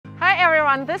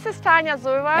everyone, this is Tanya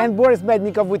Zuyeva and Boris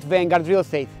Mednikov with Vanguard Real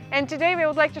Estate. And today we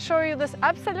would like to show you this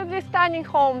absolutely stunning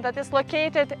home that is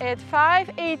located at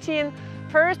 518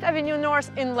 First Avenue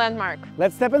North in Landmark.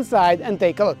 Let's step inside and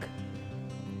take a look.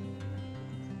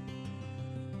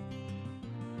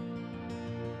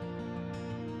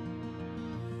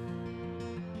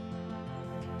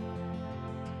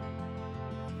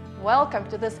 Welcome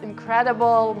to this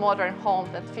incredible modern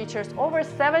home that features over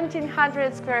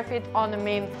 1,700 square feet on the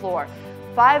main floor,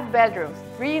 5 bedrooms,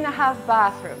 3.5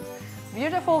 bathrooms,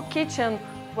 beautiful kitchen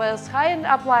with high-end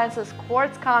appliances,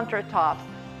 quartz countertops,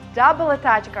 double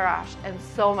attached garage, and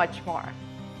so much more.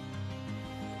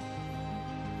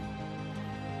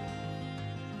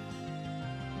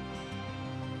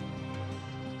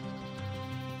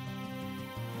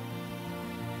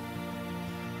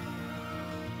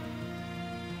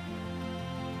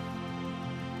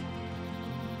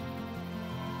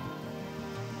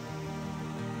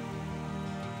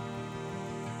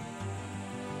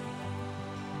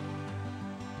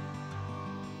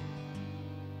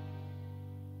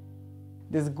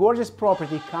 This gorgeous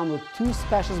property comes with 2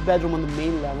 spacious bedrooms on the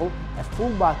main level, a full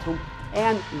bathroom,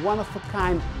 and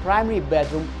one-of-a-kind primary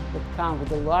bedroom that comes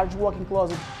with a large walk-in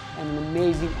closet and an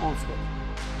amazing ensuite.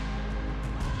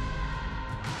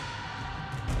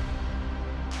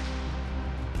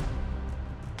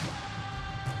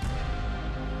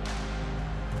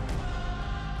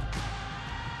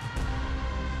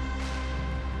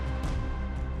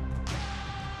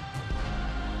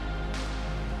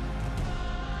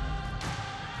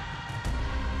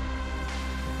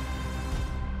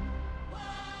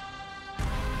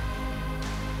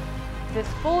 This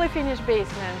fully finished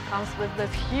basement comes with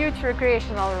this huge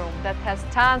recreational room that has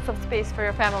tons of space for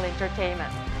your family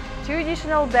entertainment. 2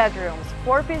 additional bedrooms,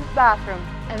 4-piece bathroom,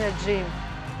 and a gym.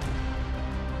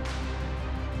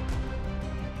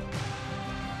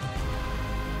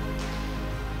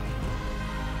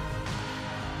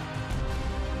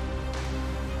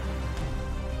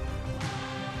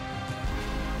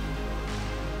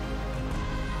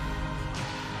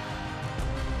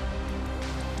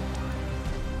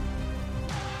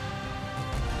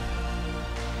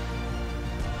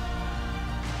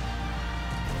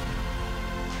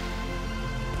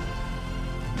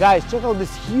 Guys, check out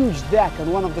this huge deck,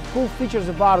 and one of the cool features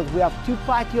about it, we have 2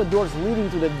 patio doors leading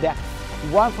to the deck,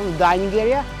 one from the dining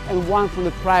area and one from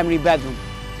the primary bedroom.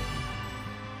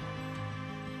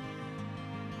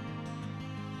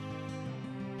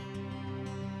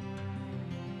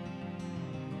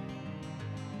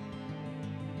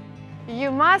 You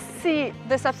must see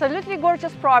this absolutely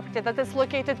gorgeous property that is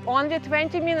located only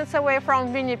 20 minutes away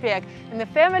from Winnipeg in the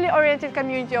family-oriented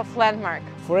community of Landmark.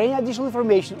 For any additional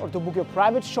information or to book your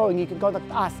private showing, you can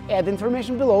contact us at the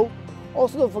information below.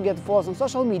 Also, don't forget to follow us on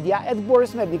social media at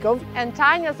Boris Mednikov and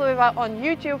Tanya Zuyeva on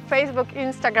YouTube, Facebook,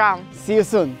 Instagram. See you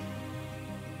soon!